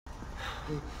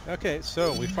Okay,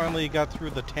 so we finally got through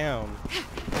the town.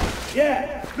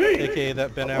 Yeah, AKA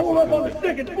that Ben Affleck hold up on movie. the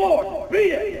second floor.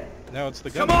 Beat it. Now it's the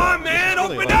gun. Come on, shop. man,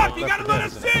 Really open like up! You Left gotta 4 let Dead,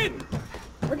 us isn't it?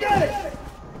 in! Forget it.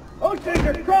 Those things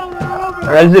are crawling all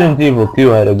over. Resident Evil 2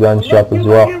 had a gun shop as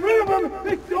well. Get rid of them.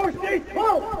 This door stays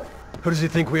closed. Who does he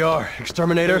think we are?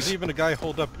 Exterminators? There's even a guy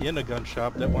holed up in a gun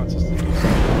shop that wants us to do something.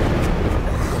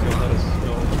 He'll let us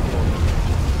go.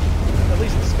 At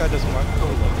least this guy doesn't want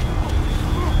cola.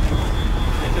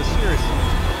 Because seriously,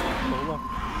 cola?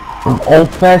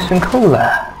 Old-fashioned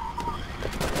cola.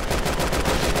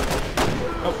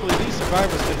 Hopefully these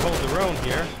survivors can hold their own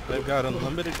here. They've got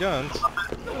unlimited guns.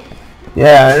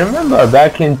 Yeah, I remember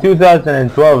back in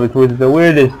 2012, it was the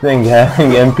weirdest thing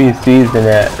having NPCs in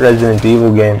a Resident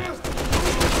Evil game. It's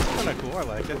kinda cool, I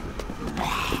like it.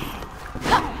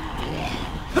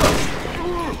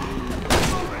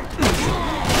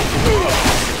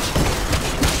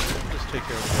 Just take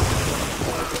care of it.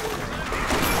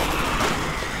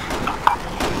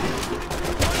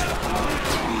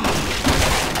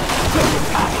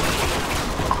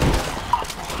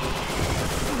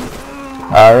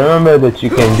 I remember that you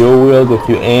can dual wield if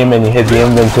you aim and you hit the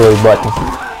inventory button.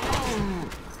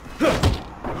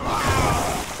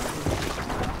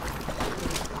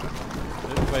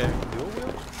 Wait, dual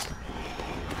wheel?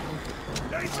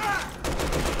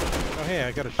 Oh hey,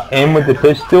 I got a Aim with the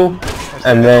pistol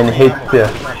and then hit the...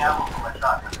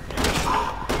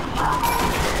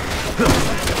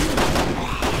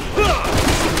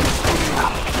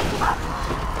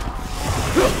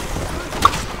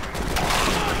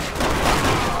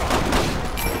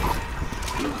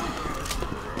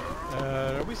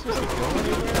 Are we supposed to go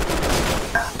anywhere?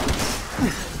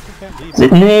 I can't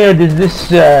leave. Neo, does this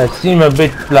seem a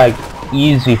bit like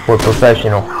easy for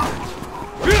professional?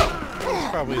 It's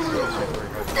probably supposed to be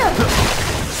very hard.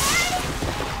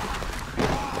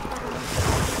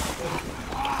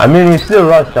 I mean, we still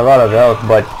lost a lot of health,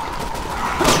 but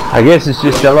I guess it's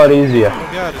just a lot easier. Oh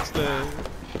god, it's the... I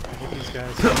hate these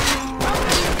guys.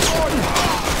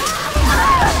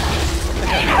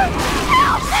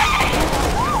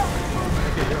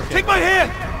 Take my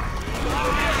hand!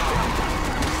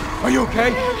 Are you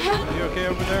okay? Are you okay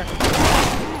over there?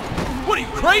 What are you,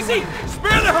 crazy?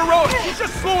 Spare the heroic! She's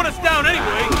just slowing us down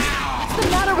anyway! What's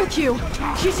the matter with you?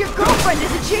 She's your girlfriend,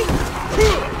 isn't she? You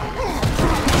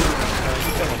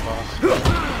tell him, boss.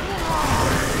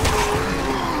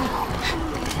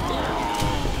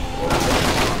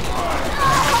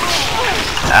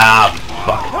 Ah,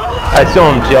 fuck. I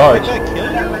saw him charge. Did I kill you?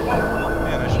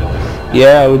 Man, I should have.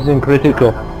 Yeah, I was in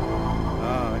critical.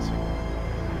 Ah, I see.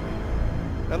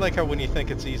 I like how when you think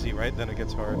it's easy, right, then it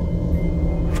gets hard.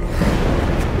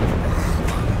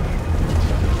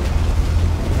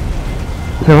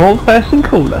 Some old-fashioned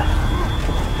cola.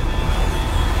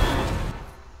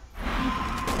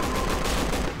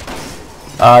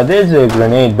 There's a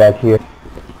grenade back here.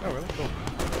 Oh, really? Cool.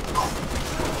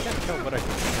 I can't tell what I can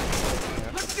do.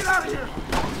 Let's get out of here!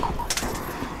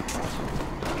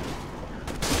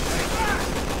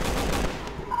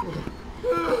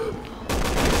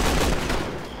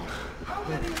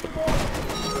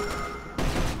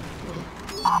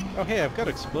 Oh, hey, I've got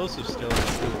explosives still.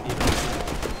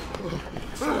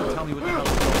 Tell me what the hell is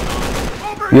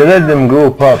going on. You let them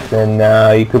group up, then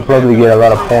you could probably get a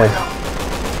lot of points.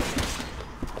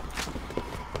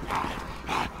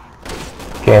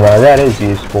 Okay, now that is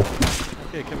useful.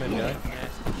 Okay, come in, guy.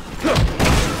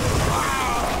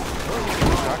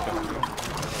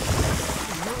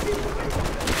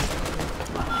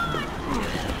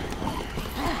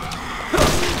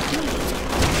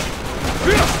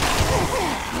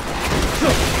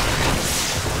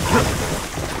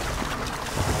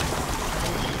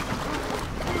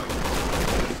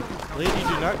 Lady,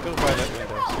 do not go by that window.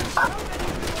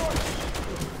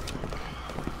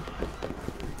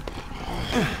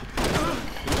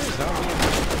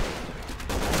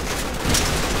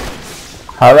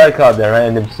 I like how the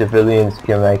random civilians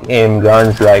can like aim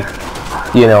guns like,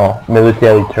 you know,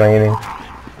 military training.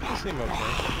 They seem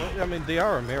okay. I mean, they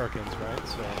are Americans, right?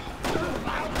 So.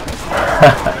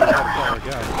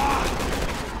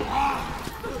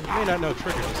 You may not know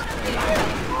triggers.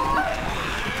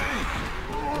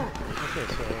 Okay,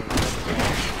 so.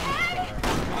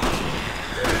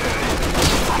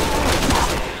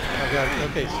 Oh god,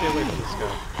 okay, stay away from this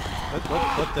guy.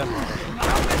 Let them run.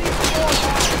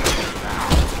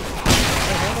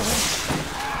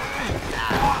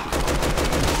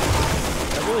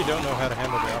 I really don't know how to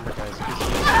handle the armor guys.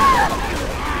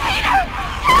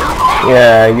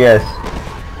 Yeah, I guess.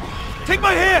 Take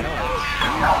my hand!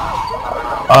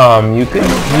 You could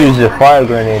use a fire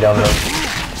grenade on them.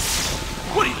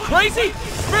 What are you, crazy?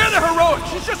 Spare the heroic!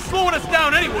 She's just slowing us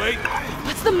down anyway!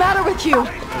 What's the matter with you?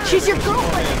 She's your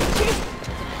girlfriend, isn't she?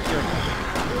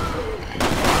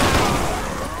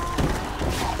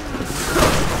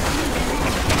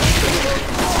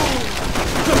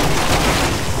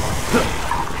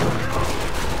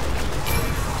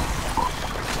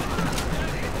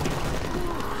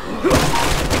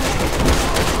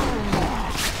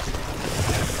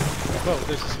 Oh,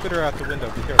 there's a spitter out the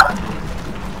window. Be careful.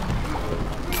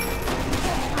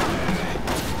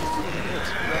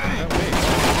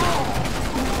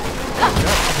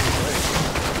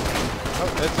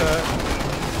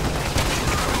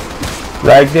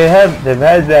 Like they've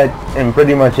had that in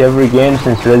pretty much every game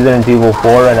since Resident Evil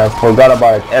 4, and I've forgot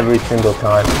about it every single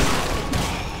time.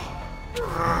 Did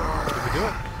we do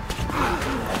it?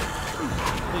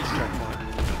 Please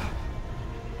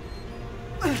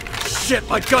checkpoint. Shit,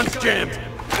 my gun's jammed!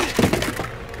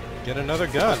 Get another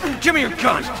gun. Give me your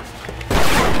gun!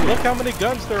 Look how many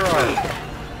guns there are.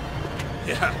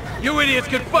 Yeah, you idiots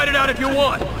can fight it out if you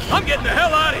want! I'm getting the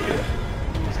hell out of here!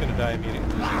 He's gonna die immediately.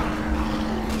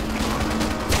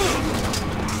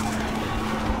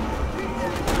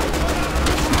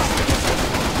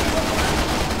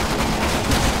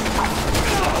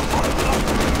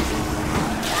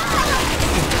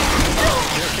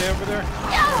 You okay over there?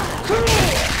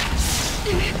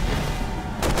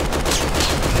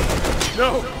 No!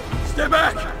 Stay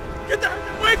back! Get that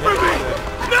away from me!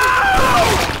 No!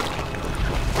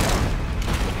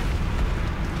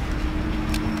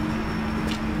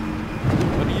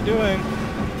 What are you doing?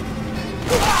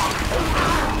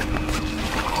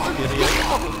 Idiot.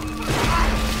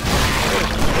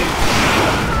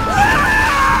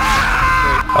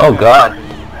 Oh God.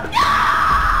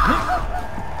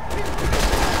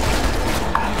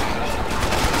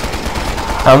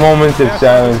 A moment of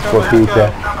silence for Peter.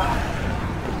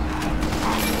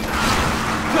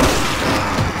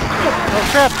 Oh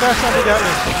crap, that's something got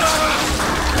me.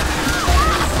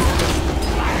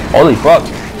 Holy fuck.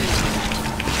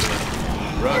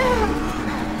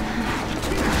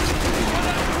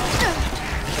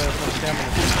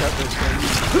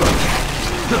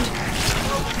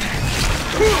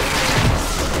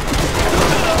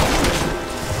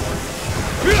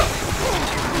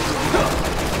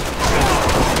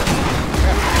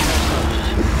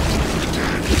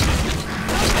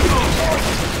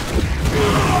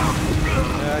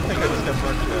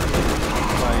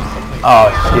 Oh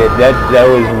shit, that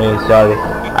was me, sorry.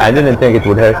 I didn't think it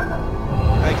would hurt.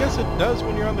 I guess it does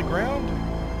when you're on the ground.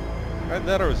 Either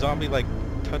that or a zombie like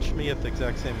touched me at the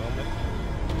exact same moment.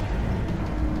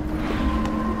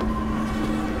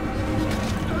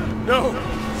 No!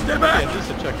 Stay back! Yeah,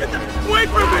 just a check. Get that away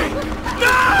from me!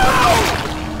 No!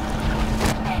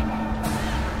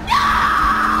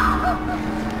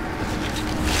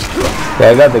 Okay,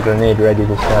 I got the grenade ready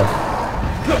this time.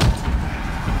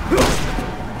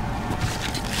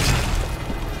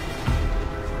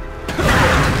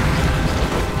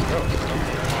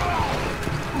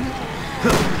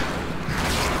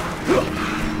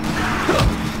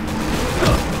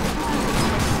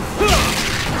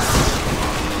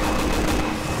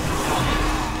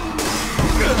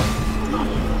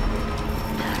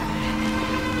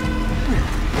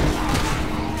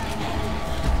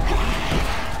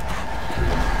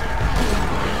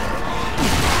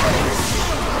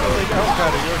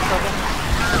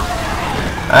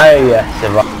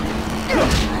 Survive.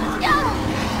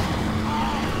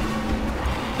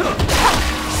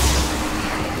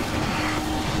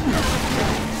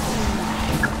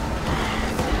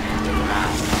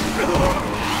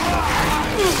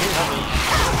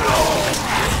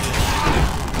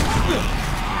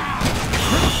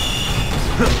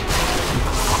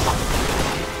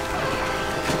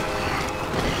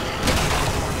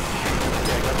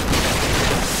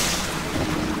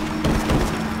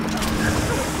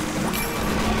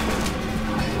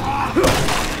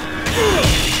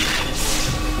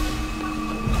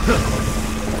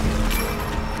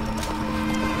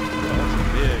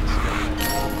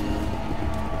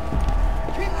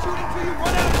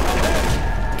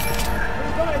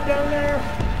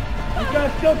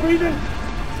 Still breathing?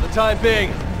 For the time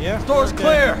being. Yeah. Store's Okay.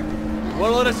 clear.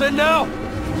 Wanna let us in now?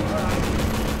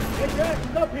 Get your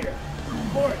asses up here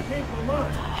before it came from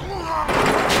us.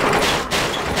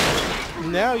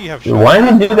 Now you have. Why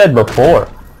didn't you do that before?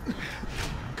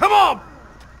 Come on!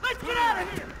 Let's get out of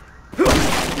here!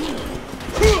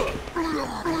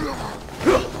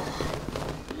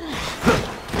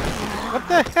 What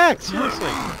the heck? Seriously.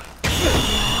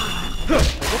 I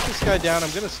get this guy down,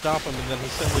 I'm gonna stop him, and then he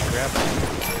suddenly grabs me.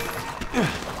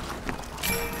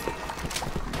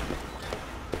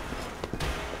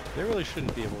 They really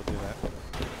shouldn't be able to do that.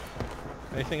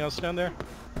 Anything else down there?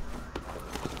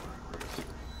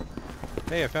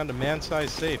 Hey, I found a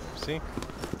man-sized safe. See?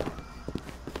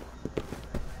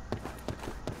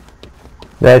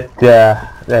 That's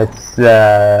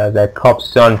that cop's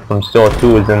son from Saw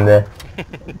 2 is in there.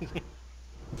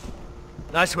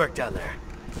 Nice work down there.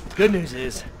 Good news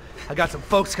is, I got some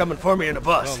folks coming for me in a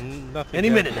bus. Well, nothing Any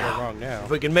minute can go now. wrong now. If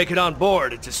we can make it on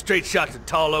board, it's a straight shot to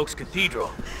Tall Oaks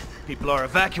Cathedral. People are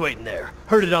evacuating there.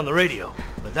 Heard it on the radio.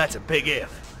 But that's a big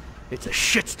if. It's a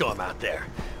shitstorm out there.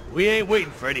 We ain't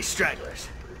waiting for any stragglers.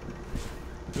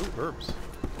 Ooh, herbs.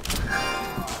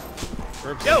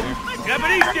 Herbs. Yo, in here.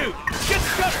 Japanese dude! Get the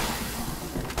cutter!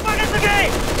 Fuck is the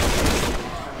game?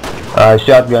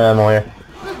 Shotgun ammo here.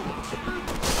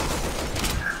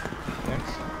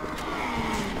 Thanks.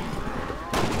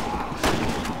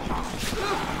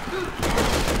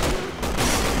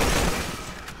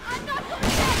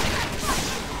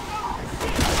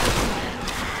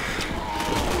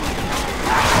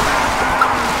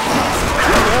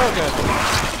 Oh, good.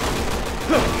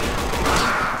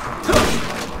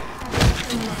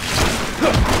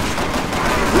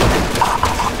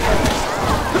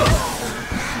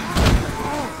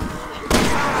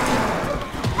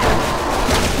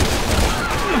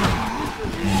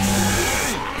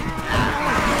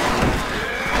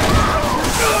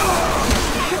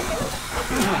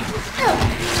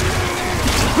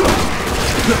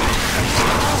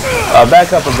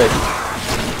 Back up a bit.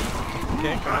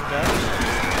 Okay, coming back.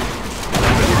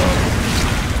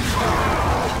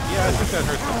 Yeah, I think that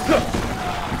hurts them.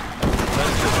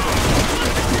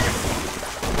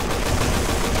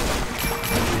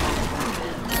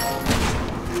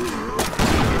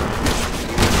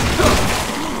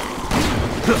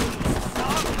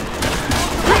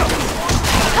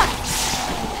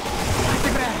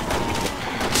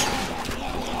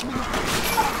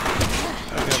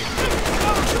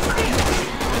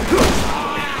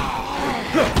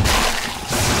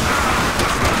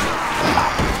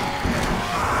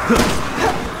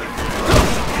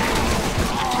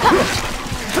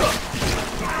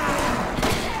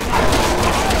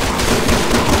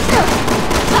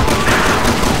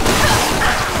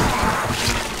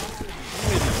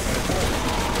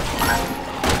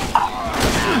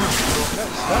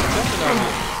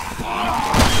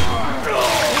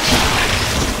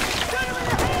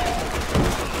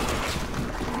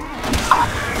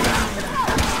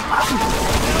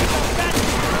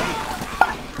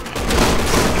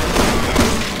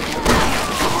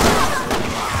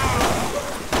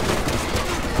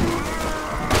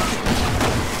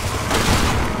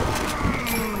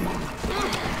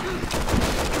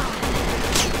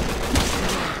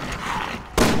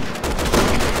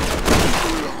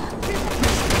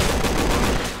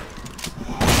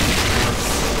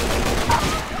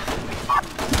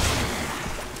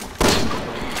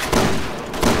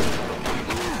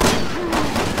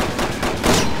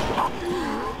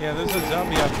 Yeah, there's a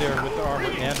zombie out there with the armor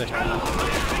and a helmet.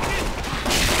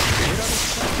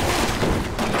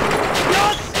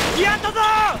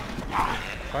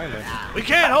 Finally. We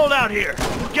can't hold out here.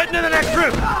 Get into the next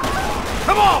room.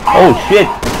 Come on! Oh shit!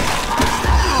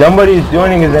 Somebody's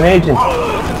joining as an agent.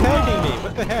 What's attacking me?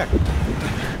 What the heck?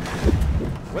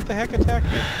 What the heck attacked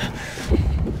me?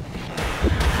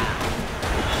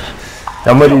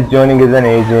 Somebody's joining as an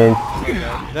agent.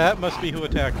 Yeah, that must be who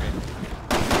attacked me.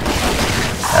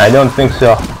 I don't think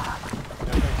so.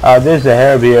 There's a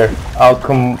herb here. I'll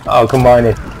combine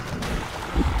it.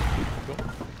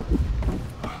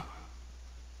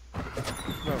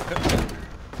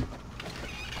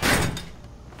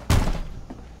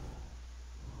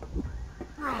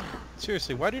 No,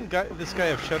 seriously, why didn't this guy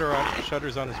have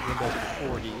shutters on his windows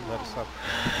before he let us up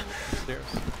the stairs?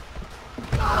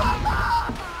 Oh.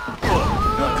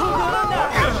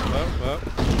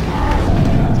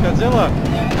 It's Godzilla!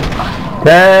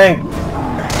 Tank!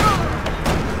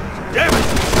 Damn it!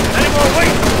 Any more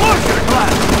weight? Floor's gonna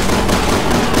collapse!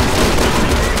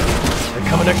 They're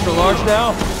coming extra large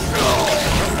now?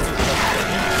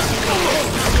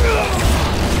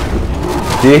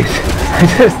 Jeez, I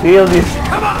just healed you.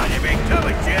 Come on, you big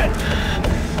tubby shit!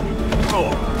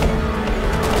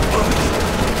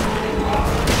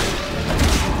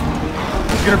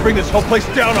 He's gonna bring this whole place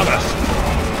down on us!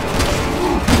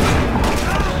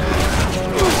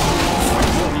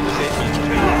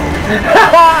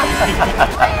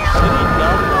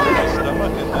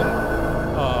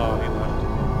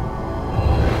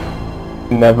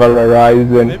 Never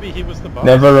arriving. Maybe he was the boss.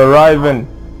 Never arriving.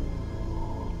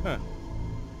 Huh.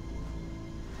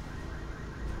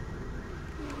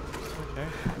 Okay.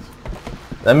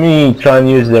 Let me try and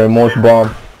use the remote bomb.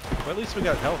 Well, at least least we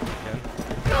got health again.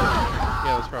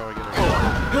 Yeah, that's probably good.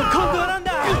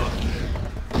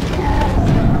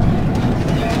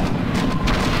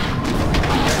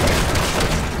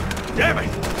 Damn it!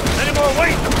 Any more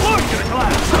weight, the floor's gonna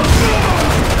collapse!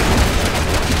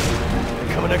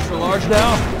 Coming extra large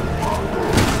now?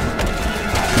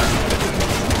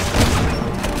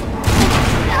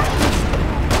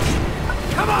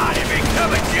 Come on, you big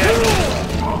tub of shit!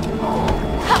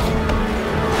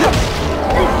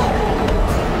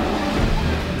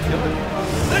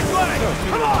 This way!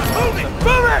 Come on, move it!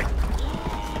 Move it!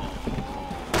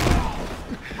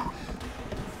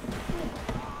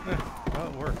 Well,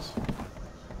 it works.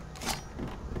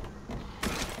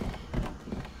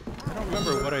 I don't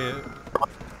remember what I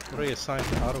assigned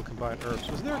to auto-combine herbs.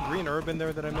 Was there a green herb in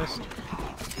there that I missed?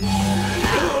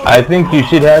 I think you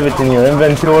should have it in your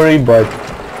inventory, but...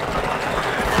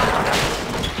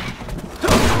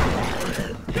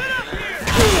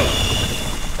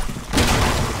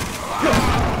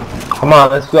 Come on,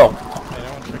 let's go.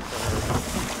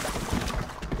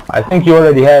 I think you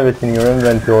already have it in your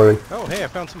inventory. Oh, hey, I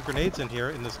found some grenades in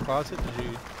here, in this closet. Did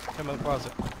you come in the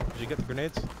closet? Did you get the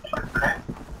grenades?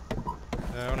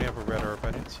 I only have a red herb,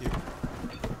 I didn't see you.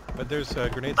 But there's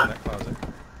grenades in that closet.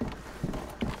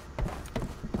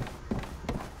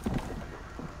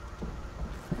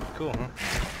 Cool, huh?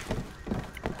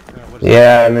 What is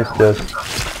Yeah, I missed those.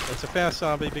 It's a fast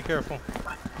zombie, be careful.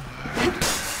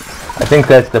 I think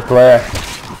that's the player.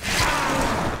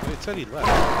 It said he left.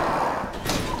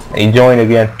 He joined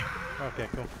again. Okay,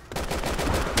 cool.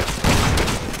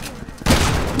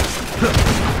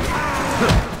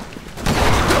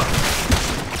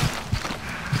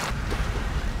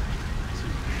 Is he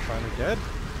finally dead?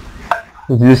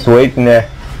 He's just waiting there.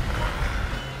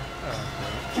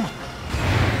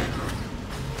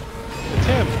 It's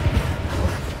him!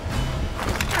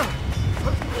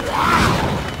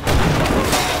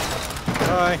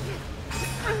 Bye.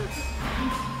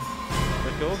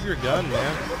 Let go of your gun,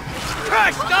 man.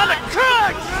 Christ, on the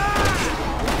crunch!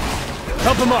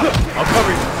 Help him up. I'll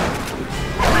cover you.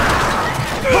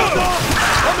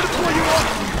 Coming to pull you up.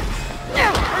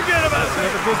 Forget about it.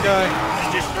 Another good guy.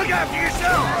 Just look after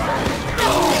yourself.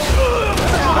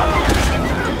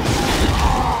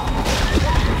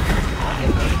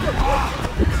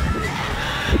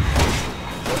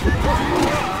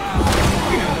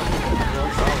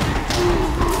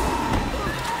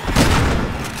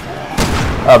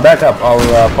 Back up. I'll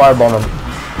firebomb him.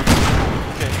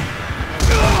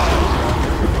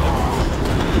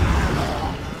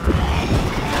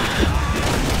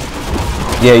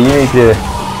 Yeah, you need to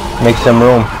make some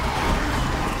room.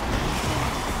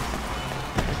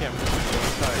 I can't move to the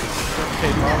other side.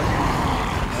 Okay, Mom.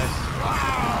 Nice.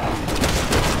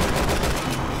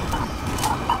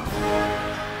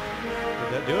 Did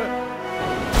that do it?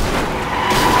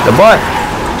 The butt!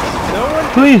 No one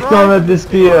Please don't let this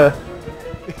be a...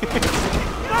 We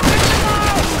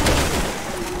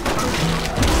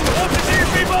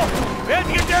have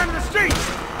to get down to the streets!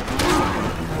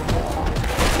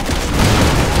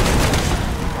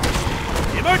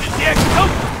 The emergency exit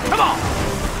open! Come on!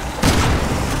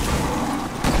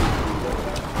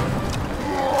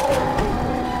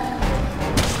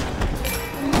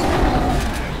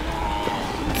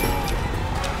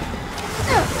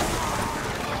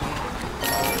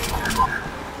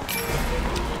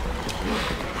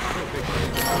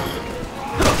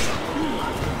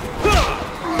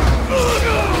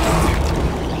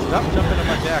 Stop jumping on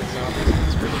my back, zombies.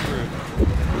 It's really rude.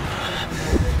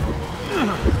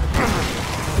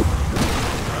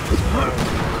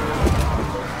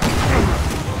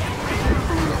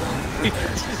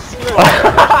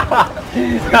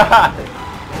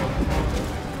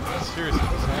 Seriously,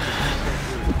 the zombies are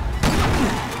so rude.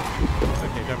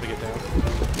 Okay, time to get down.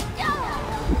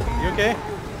 You okay?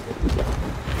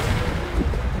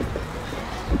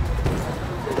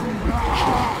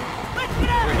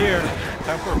 We're here.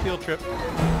 Time for a field trip.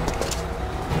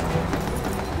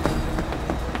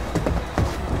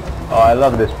 Oh, I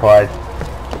love this part.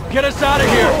 Get us out of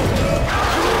here!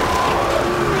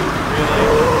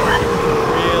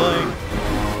 Really?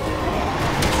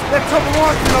 Let trouble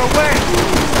walk in our way!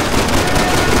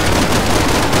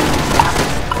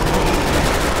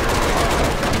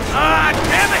 Ah,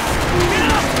 damn it! Get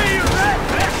off me, you rat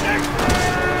bastard!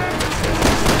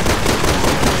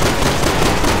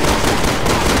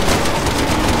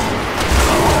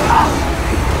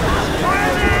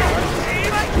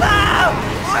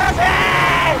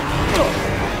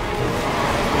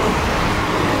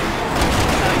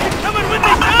 You're coming with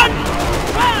me, son!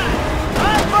 Run!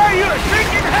 Run for you!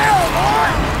 Drinking hell, boy!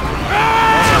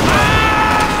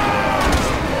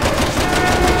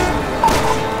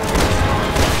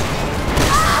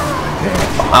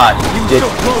 Ah, You were shit. so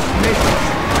close to me.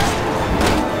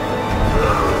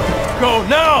 Go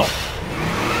now!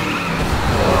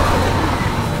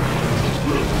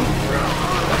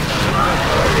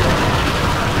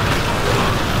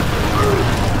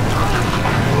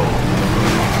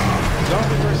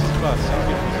 Zombie versus bus.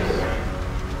 Zombie versus...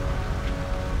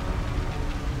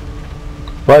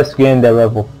 Bus gained that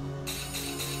level.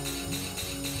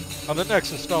 On the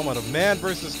next installment of Man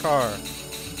vs. Car.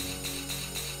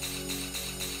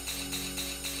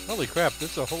 Holy crap,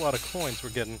 that's a whole lot of coins we're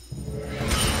getting.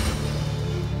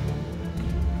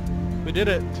 We did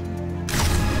it!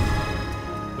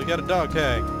 We got a dog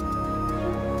tag. Ooh.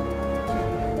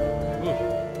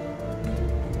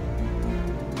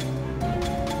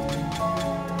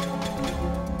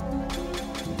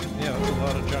 Yeah, that's a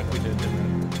lot of junk we did, didn't it?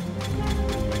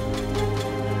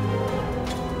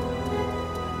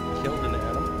 Killed an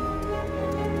animal?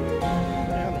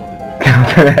 What animal did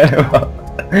we kill?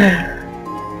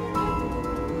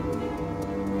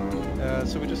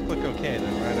 So we just click OK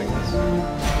then, right, I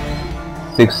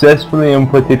guess? Successfully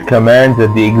inputted commands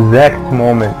at the exact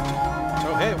moment.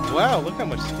 Oh hey, wow, look how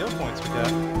much skill points we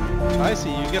got. I see,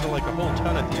 you get like a whole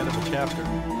ton at the end of a chapter.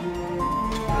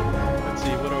 Let's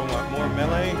see, what do I want? More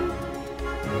melee?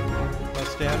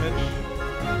 Less damage?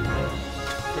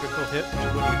 Critical hit?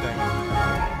 What do you think?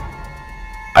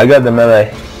 I got the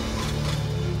melee.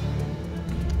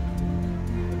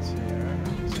 Let's see,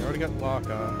 alright. So I already got lock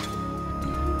on.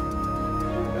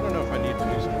 I don't know if I need to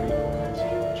use recoil so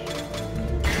much.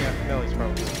 Yeah, melee's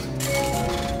probably fine.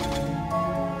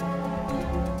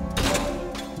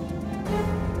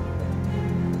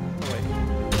 Oh, wait.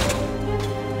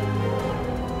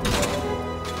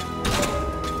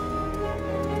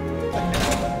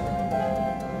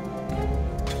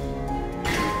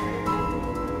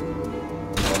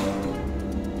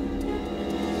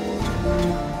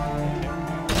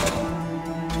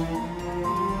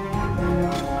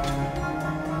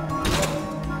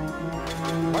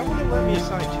 Why would it let me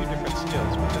assign two different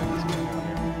skills? What the heck is going on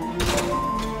here?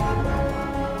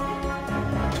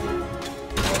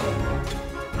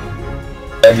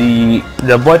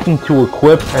 The button to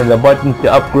equip and the button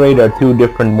to upgrade are two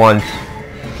different ones.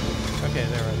 Okay,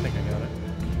 there, I think I got it.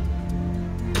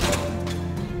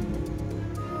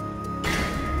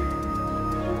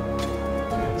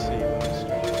 Let's see, what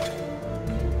strength.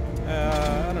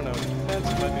 I don't know, defense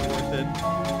might be worth it,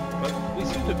 but we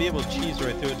seem to be able to cheese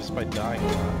right through it just by dying a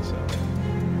lot, so...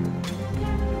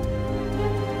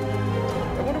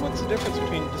 I wonder what's the difference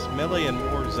between just melee and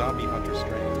more zombie hunter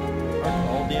strength. Aren't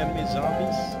all the enemies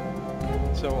zombies?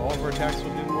 So all of our attacks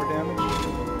will do more damage?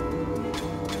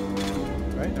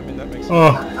 Right? I mean, that makes sense.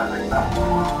 Oh,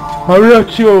 I'm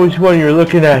not sure which one you're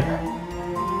looking at.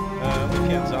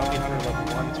 Look at Zombie Hunter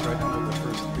level 1, it's right under the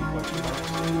first 3 question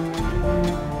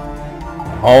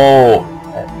marks. Oh,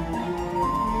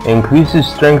 increases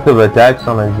strength of attacks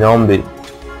on a zombie.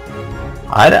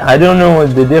 I don't know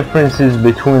what the difference is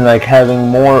between like having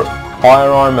more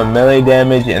firearm and melee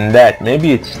damage and that.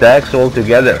 Maybe it stacks all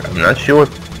together. I'm not sure.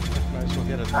 Might as well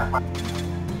get it.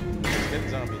 Let's get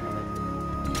Zombie Hunter.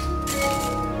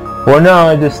 For now,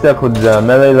 I just stuck with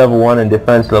melee level 1 and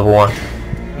defense level 1.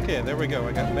 Okay, there we go.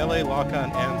 I got melee,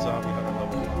 lock-on, and Zombie Hunter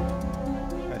level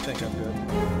 1. I think I'm good.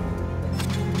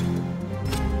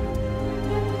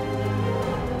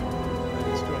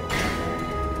 It's doing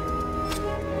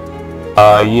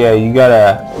Yeah, you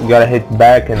gotta hit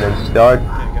back and then start.